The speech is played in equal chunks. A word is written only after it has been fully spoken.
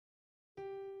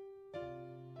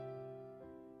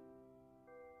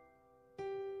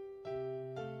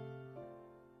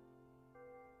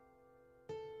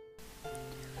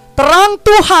terang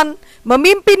Tuhan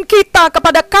memimpin kita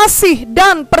kepada kasih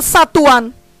dan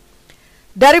persatuan.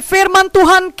 Dari firman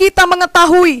Tuhan kita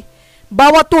mengetahui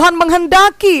bahwa Tuhan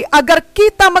menghendaki agar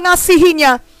kita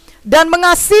mengasihinya dan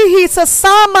mengasihi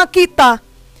sesama kita.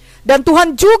 Dan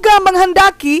Tuhan juga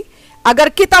menghendaki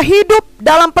agar kita hidup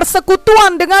dalam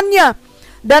persekutuan dengannya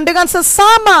dan dengan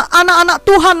sesama anak-anak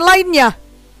Tuhan lainnya.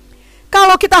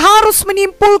 Kalau kita harus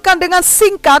menyimpulkan dengan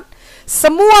singkat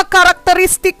semua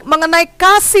karakteristik mengenai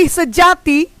kasih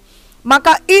sejati,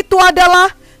 maka itu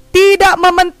adalah tidak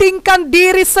mementingkan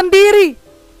diri sendiri.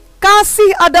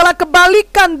 Kasih adalah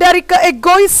kebalikan dari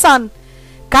keegoisan.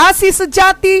 Kasih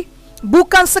sejati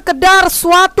bukan sekedar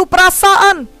suatu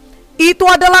perasaan, itu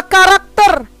adalah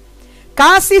karakter.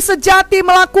 Kasih sejati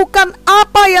melakukan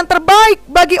apa yang terbaik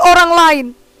bagi orang lain.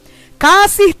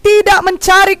 Kasih tidak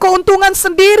mencari keuntungan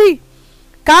sendiri.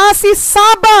 Kasih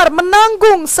sabar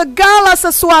menanggung segala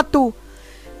sesuatu.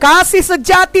 Kasih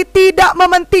sejati tidak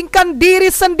mementingkan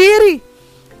diri sendiri.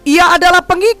 Ia adalah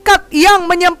pengikat yang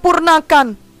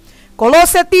menyempurnakan.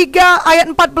 Kolose 3 ayat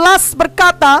 14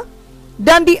 berkata,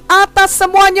 dan di atas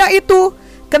semuanya itu,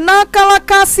 kenakanlah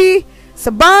kasih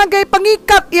sebagai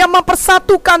pengikat yang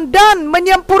mempersatukan dan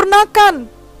menyempurnakan.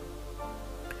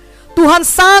 Tuhan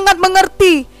sangat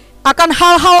mengerti akan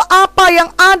hal-hal apa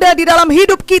yang ada di dalam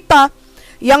hidup kita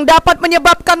yang dapat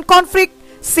menyebabkan konflik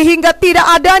sehingga tidak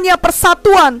adanya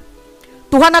persatuan.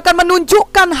 Tuhan akan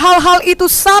menunjukkan hal-hal itu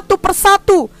satu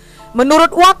persatu menurut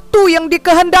waktu yang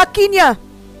dikehendakinya.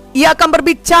 Ia akan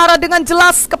berbicara dengan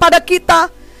jelas kepada kita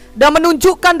dan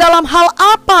menunjukkan dalam hal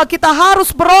apa kita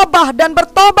harus berubah dan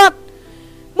bertobat.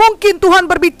 Mungkin Tuhan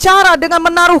berbicara dengan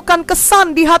menaruhkan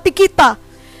kesan di hati kita,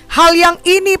 hal yang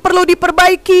ini perlu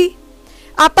diperbaiki,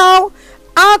 atau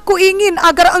aku ingin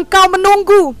agar engkau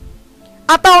menunggu,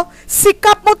 atau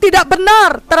sikapmu tidak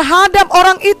benar terhadap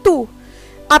orang itu,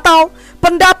 atau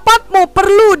pendapatmu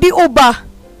perlu diubah.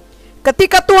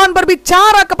 Ketika Tuhan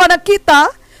berbicara kepada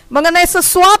kita mengenai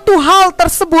sesuatu hal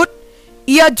tersebut,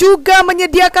 Ia juga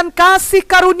menyediakan kasih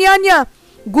karunia-Nya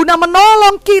guna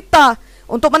menolong kita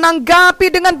untuk menanggapi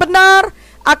dengan benar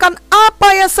akan apa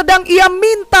yang sedang Ia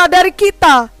minta dari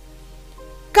kita.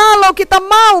 Kalau kita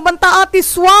mau mentaati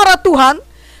suara Tuhan,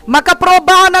 maka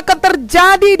perubahan akan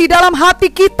terjadi di dalam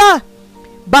hati kita.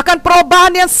 Bahkan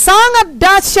perubahan yang sangat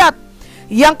dahsyat,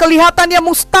 yang kelihatannya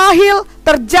mustahil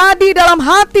terjadi dalam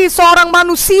hati seorang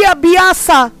manusia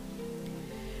biasa.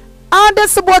 Ada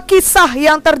sebuah kisah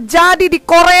yang terjadi di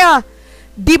Korea,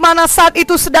 di mana saat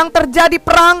itu sedang terjadi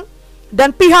perang,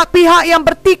 dan pihak-pihak yang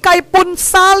bertikai pun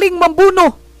saling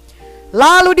membunuh.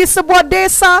 Lalu di sebuah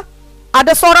desa,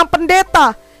 ada seorang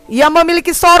pendeta yang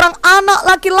memiliki seorang anak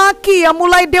laki-laki yang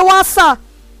mulai dewasa,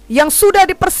 yang sudah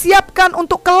dipersiapkan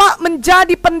untuk kelak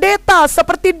menjadi pendeta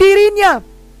seperti dirinya.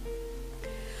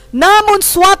 Namun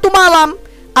suatu malam,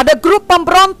 ada grup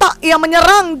pemberontak yang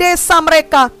menyerang desa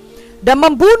mereka dan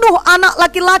membunuh anak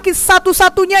laki-laki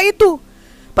satu-satunya itu.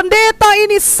 Pendeta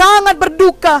ini sangat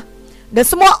berduka, dan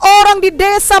semua orang di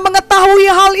desa mengetahui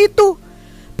hal itu.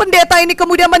 Pendeta ini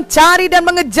kemudian mencari dan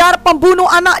mengejar pembunuh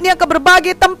anaknya ke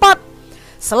berbagai tempat.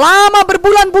 Selama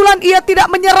berbulan-bulan ia tidak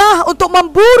menyerah untuk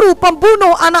memburu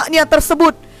pembunuh anaknya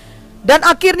tersebut. Dan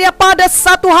akhirnya pada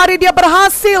satu hari dia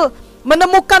berhasil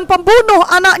menemukan pembunuh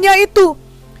anaknya itu.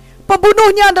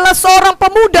 Pembunuhnya adalah seorang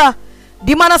pemuda,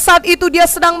 di mana saat itu dia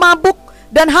sedang mabuk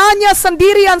dan hanya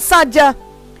sendirian saja.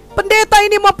 Pendeta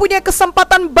ini mempunyai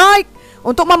kesempatan baik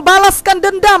untuk membalaskan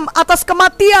dendam atas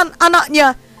kematian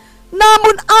anaknya.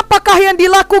 Namun apakah yang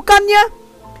dilakukannya?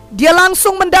 Dia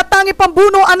langsung mendatangi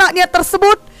pembunuh anaknya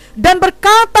tersebut dan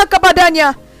berkata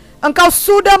kepadanya, "Engkau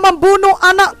sudah membunuh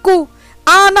anakku,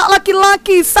 anak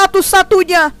laki-laki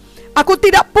satu-satunya. Aku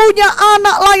tidak punya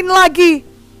anak lain lagi.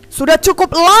 Sudah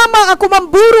cukup lama aku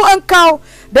memburu engkau,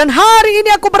 dan hari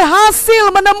ini aku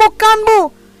berhasil menemukanmu."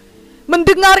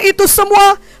 Mendengar itu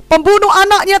semua, pembunuh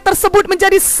anaknya tersebut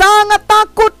menjadi sangat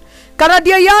takut, karena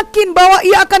dia yakin bahwa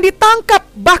ia akan ditangkap,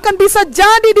 bahkan bisa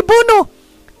jadi dibunuh.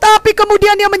 Tapi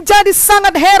kemudian dia menjadi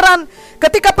sangat heran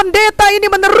ketika pendeta ini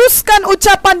meneruskan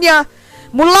ucapannya,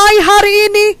 "Mulai hari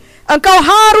ini engkau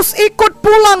harus ikut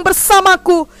pulang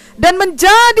bersamaku dan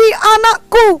menjadi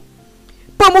anakku."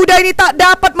 Pemuda ini tak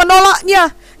dapat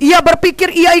menolaknya. Ia berpikir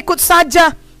ia ikut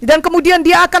saja, dan kemudian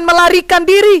dia akan melarikan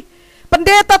diri.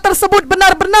 Pendeta tersebut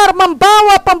benar-benar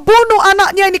membawa pembunuh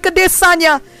anaknya ini ke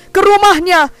desanya, ke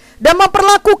rumahnya, dan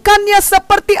memperlakukannya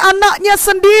seperti anaknya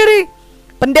sendiri.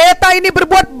 Pendeta ini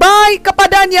berbuat baik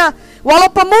kepadanya, walau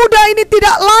pemuda ini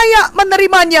tidak layak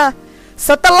menerimanya.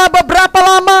 Setelah beberapa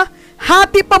lama,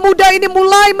 hati pemuda ini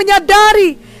mulai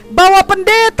menyadari bahwa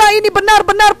pendeta ini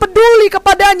benar-benar peduli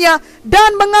kepadanya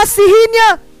dan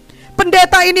mengasihinya.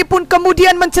 pendeta ini pun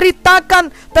kemudian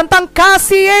menceritakan tentang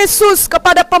kasih Yesus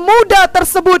kepada pemuda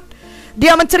tersebut.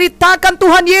 Dia menceritakan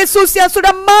Tuhan Yesus yang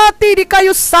sudah mati di kayu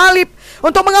salib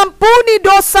untuk mengampuni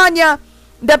dosanya.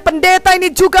 Dan pendeta ini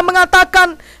juga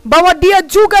mengatakan bahwa dia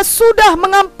juga sudah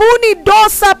mengampuni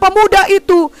dosa pemuda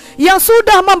itu yang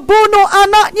sudah membunuh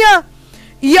anaknya.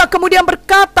 Ia kemudian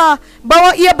berkata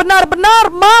bahwa ia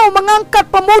benar-benar mau mengangkat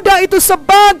pemuda itu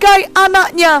sebagai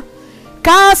anaknya.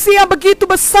 Kasih yang begitu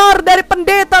besar dari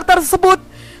pendeta tersebut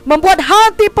membuat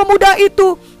hati pemuda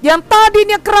itu yang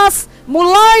tadinya keras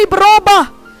mulai berubah.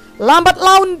 Lambat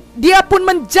laun dia pun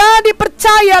menjadi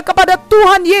percaya kepada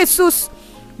Tuhan Yesus.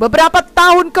 Beberapa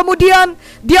tahun kemudian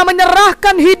dia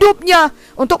menyerahkan hidupnya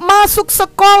untuk masuk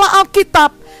sekolah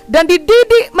Alkitab dan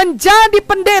dididik menjadi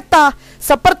pendeta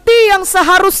seperti yang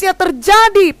seharusnya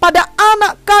terjadi pada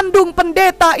anak kandung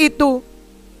pendeta itu.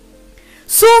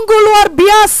 Sungguh luar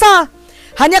biasa.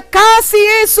 Hanya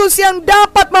kasih Yesus yang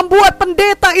dapat membuat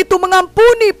pendeta itu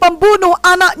mengampuni pembunuh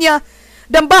anaknya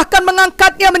dan bahkan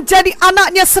mengangkatnya menjadi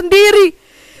anaknya sendiri.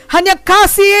 Hanya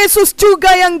kasih Yesus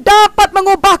juga yang dapat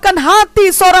mengubahkan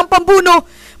hati seorang pembunuh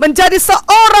menjadi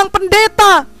seorang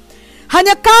pendeta.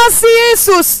 Hanya kasih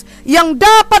Yesus yang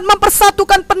dapat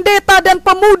mempersatukan pendeta dan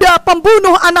pemuda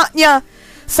pembunuh anaknya.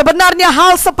 Sebenarnya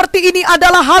hal seperti ini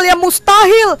adalah hal yang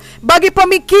mustahil bagi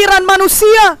pemikiran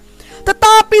manusia.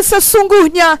 Tetapi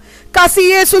sesungguhnya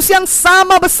kasih Yesus yang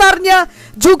sama besarnya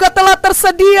juga telah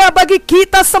tersedia bagi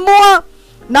kita semua.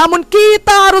 Namun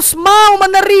kita harus mau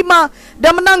menerima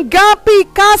dan menanggapi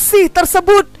kasih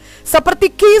tersebut. Seperti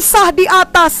kisah di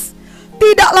atas,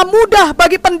 tidaklah mudah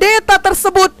bagi pendeta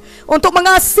tersebut untuk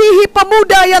mengasihi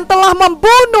pemuda yang telah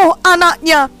membunuh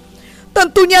anaknya.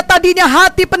 Tentunya tadinya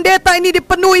hati pendeta ini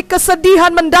dipenuhi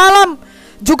kesedihan mendalam,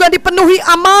 juga dipenuhi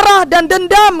amarah dan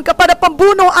dendam kepada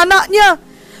pembunuh anaknya.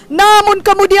 Namun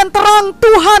kemudian terang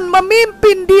Tuhan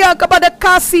memimpin dia kepada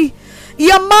kasih.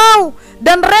 Ia mau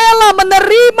dan rela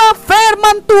menerima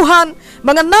firman Tuhan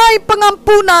mengenai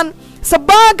pengampunan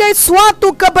sebagai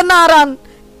suatu kebenaran.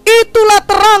 Itulah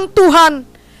terang Tuhan.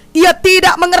 Ia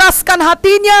tidak mengeraskan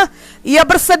hatinya. Ia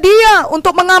bersedia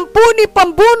untuk mengampuni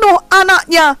pembunuh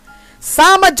anaknya.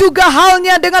 Sama juga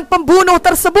halnya dengan pembunuh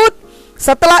tersebut.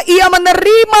 Setelah ia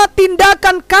menerima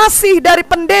tindakan kasih dari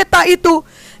pendeta itu,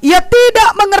 ia tidak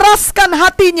mengeraskan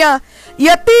hatinya.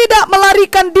 Ia tidak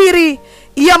melarikan diri.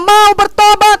 Ia mau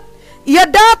bertobat. Ia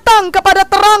datang kepada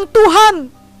terang Tuhan.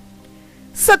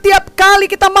 Setiap kali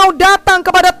kita mau datang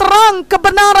kepada terang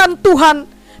kebenaran Tuhan,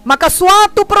 maka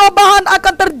suatu perubahan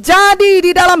akan terjadi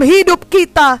di dalam hidup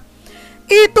kita.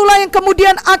 Itulah yang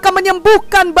kemudian akan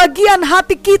menyembuhkan bagian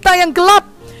hati kita yang gelap,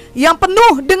 yang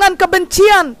penuh dengan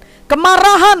kebencian,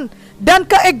 kemarahan, dan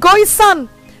keegoisan,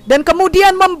 dan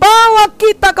kemudian membawa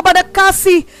kita kepada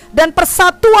kasih dan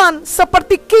persatuan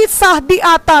seperti kisah di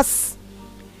atas.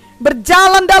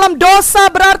 Berjalan dalam dosa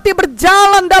berarti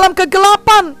berjalan dalam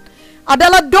kegelapan.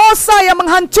 Adalah dosa yang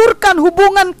menghancurkan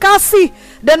hubungan kasih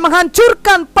dan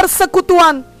menghancurkan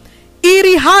persekutuan.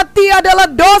 Iri hati adalah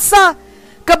dosa.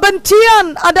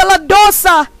 Kebencian adalah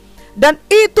dosa. Dan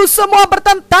itu semua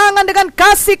bertentangan dengan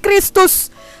kasih Kristus.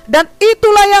 Dan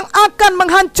itulah yang akan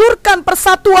menghancurkan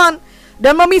persatuan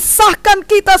dan memisahkan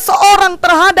kita seorang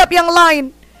terhadap yang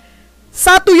lain.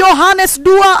 1 Yohanes 2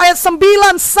 ayat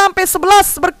 9 sampai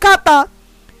 11 berkata,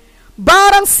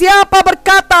 barang siapa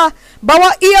berkata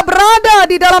bahwa ia berada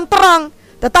di dalam terang,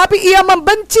 tetapi ia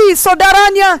membenci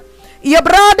saudaranya, ia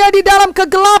berada di dalam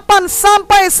kegelapan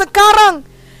sampai sekarang.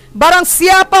 Barang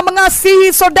siapa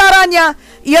mengasihi saudaranya,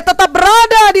 ia tetap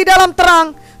berada di dalam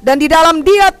terang, dan di dalam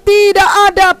dia tidak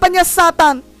ada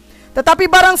penyesatan. Tetapi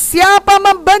barang siapa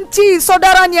membenci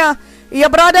saudaranya,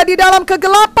 ia berada di dalam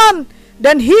kegelapan,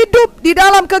 dan hidup di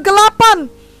dalam kegelapan.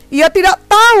 Ia tidak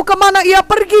tahu kemana ia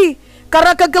pergi,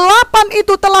 karena kegelapan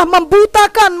itu telah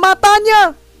membutakan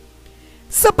matanya.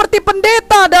 Seperti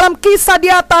pendeta dalam kisah di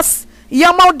atas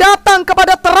yang mau datang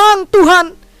kepada terang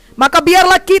Tuhan, maka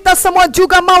biarlah kita semua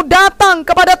juga mau datang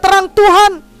kepada terang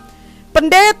Tuhan.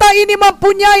 Pendeta ini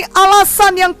mempunyai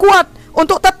alasan yang kuat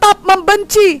untuk tetap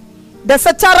membenci, dan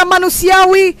secara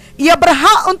manusiawi ia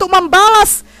berhak untuk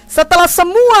membalas setelah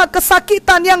semua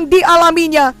kesakitan yang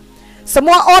dialaminya.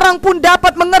 Semua orang pun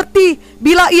dapat mengerti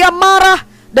bila ia marah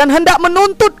dan hendak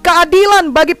menuntut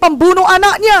keadilan bagi pembunuh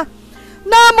anaknya.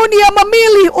 Namun ia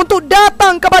memilih untuk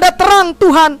datang kepada terang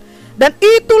Tuhan, dan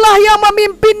itulah yang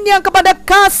memimpinnya kepada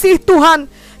kasih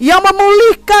Tuhan, yang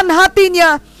memulihkan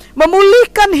hatinya,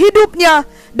 memulihkan hidupnya,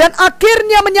 dan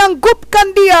akhirnya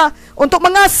menyanggupkan dia untuk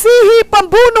mengasihi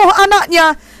pembunuh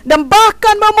anaknya, dan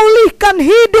bahkan memulihkan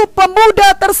hidup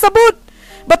pemuda tersebut.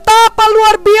 Betapa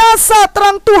luar biasa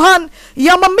terang Tuhan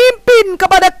yang memimpin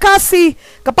kepada kasih,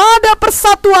 kepada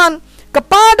persatuan,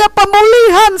 kepada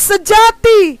pemulihan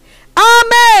sejati.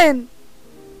 Amin.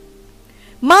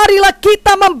 Marilah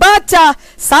kita membaca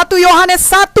 1 Yohanes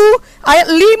 1 ayat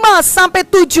 5 sampai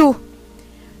 7.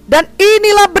 Dan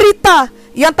inilah berita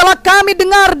yang telah kami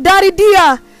dengar dari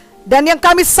Dia dan yang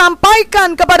kami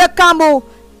sampaikan kepada kamu.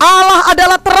 Allah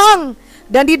adalah terang,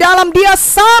 dan di dalam Dia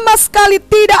sama sekali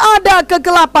tidak ada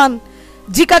kegelapan.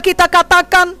 Jika kita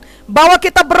katakan bahwa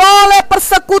kita beroleh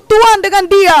persekutuan dengan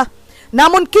Dia,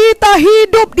 namun kita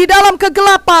hidup di dalam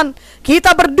kegelapan,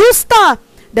 kita berdusta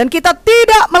dan kita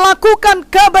tidak melakukan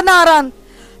kebenaran.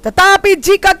 Tetapi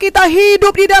jika kita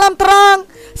hidup di dalam terang,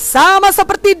 sama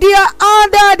seperti Dia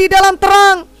ada di dalam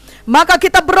terang, maka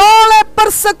kita beroleh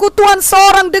persekutuan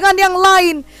seorang dengan yang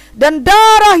lain, dan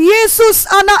darah Yesus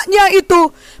anaknya itu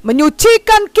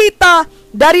menyucikan kita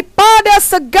daripada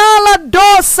segala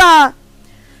dosa.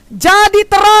 Jadi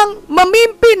terang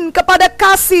memimpin kepada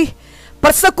kasih.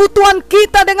 Persekutuan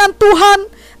kita dengan Tuhan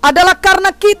adalah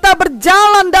karena kita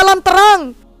berjalan dalam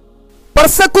terang.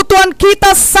 Persekutuan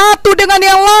kita satu dengan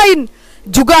yang lain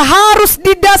juga harus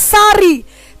didasari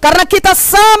karena kita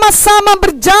sama-sama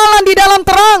berjalan di dalam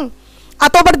terang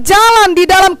atau berjalan di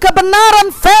dalam kebenaran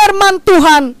firman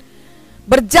Tuhan.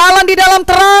 Berjalan di dalam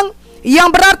terang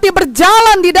yang berarti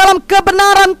berjalan di dalam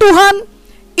kebenaran Tuhan,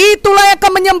 itulah yang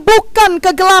akan menyembuhkan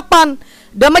kegelapan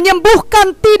dan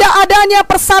menyembuhkan tidak adanya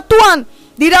persatuan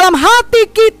di dalam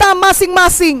hati kita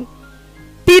masing-masing.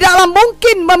 Tidaklah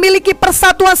mungkin memiliki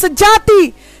persatuan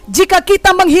sejati jika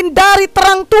kita menghindari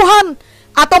terang Tuhan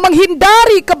atau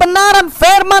menghindari kebenaran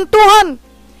firman Tuhan.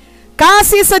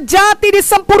 Kasih sejati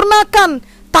disempurnakan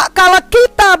tak kala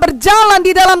kita berjalan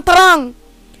di dalam terang.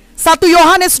 1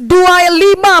 Yohanes 2 ayat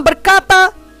 5 berkata,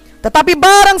 tetapi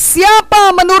barang siapa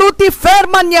menuruti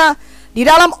firman-Nya, di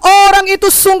dalam orang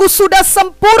itu sungguh sudah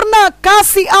sempurna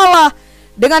kasih Allah.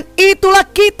 Dengan itulah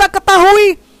kita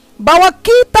ketahui bahwa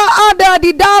kita ada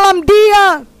di dalam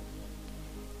Dia.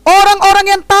 Orang-orang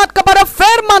yang taat kepada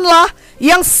firman-lah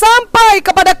yang sampai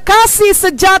kepada kasih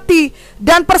sejati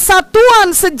dan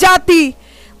persatuan sejati.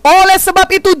 Oleh sebab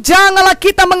itu janganlah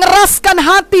kita mengeraskan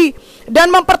hati dan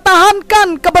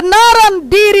mempertahankan kebenaran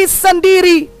diri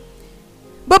sendiri.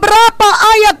 Beberapa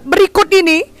ayat berikut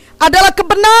ini adalah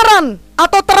kebenaran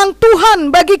atau terang Tuhan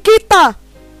bagi kita.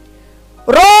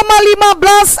 Roma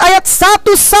 15 ayat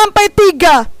 1 sampai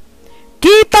 3.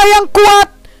 Kita yang kuat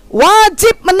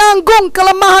wajib menanggung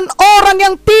kelemahan orang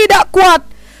yang tidak kuat,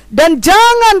 dan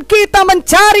jangan kita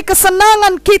mencari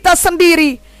kesenangan kita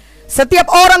sendiri. Setiap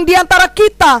orang di antara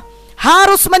kita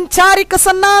harus mencari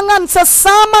kesenangan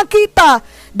sesama kita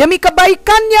demi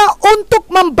kebaikannya untuk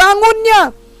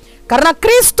membangunnya. Karena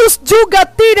Kristus juga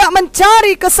tidak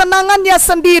mencari kesenangannya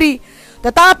sendiri,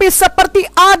 tetapi seperti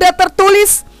ada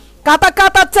tertulis,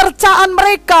 kata-kata cercaan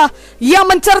mereka yang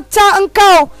mencerca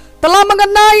engkau telah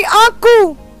mengenai aku.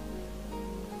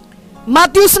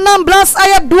 Matius 16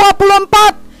 ayat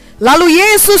 24. Lalu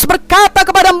Yesus berkata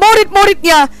kepada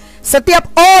murid-muridnya, setiap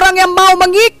orang yang mau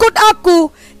mengikut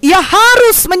aku, ia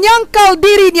harus menyangkal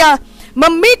dirinya,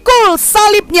 memikul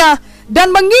salibnya, dan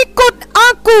mengikut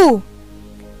aku.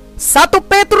 1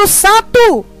 Petrus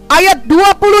 1 ayat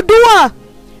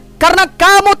 22. Karena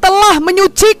kamu telah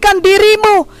menyucikan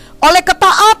dirimu oleh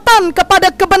ketaatan kepada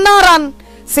kebenaran,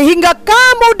 sehingga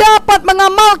kamu dapat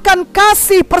mengamalkan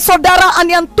kasih persaudaraan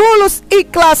yang tulus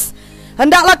ikhlas.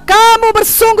 Hendaklah kamu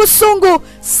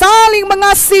bersungguh-sungguh saling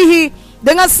mengasihi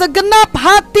dengan segenap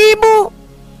hatimu.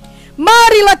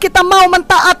 Marilah kita mau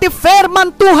mentaati firman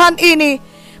Tuhan ini.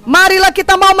 Marilah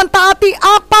kita mau mentaati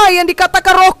apa yang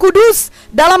dikatakan Roh Kudus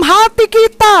dalam hati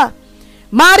kita.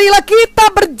 Marilah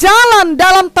kita berjalan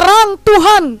dalam terang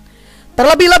Tuhan.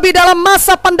 Terlebih-lebih dalam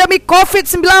masa pandemi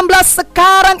COVID-19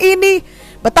 sekarang ini,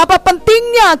 betapa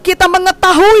pentingnya kita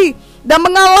mengetahui dan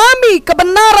mengalami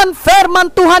kebenaran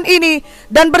firman Tuhan ini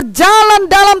dan berjalan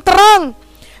dalam terang.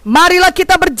 Marilah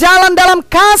kita berjalan dalam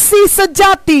kasih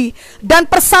sejati dan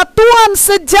persatuan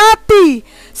sejati,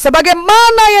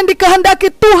 sebagaimana yang dikehendaki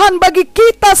Tuhan bagi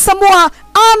kita semua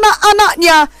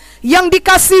anak-anaknya yang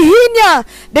dikasihinya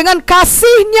dengan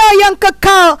kasihnya yang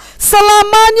kekal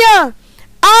selamanya.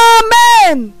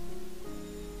 Amin.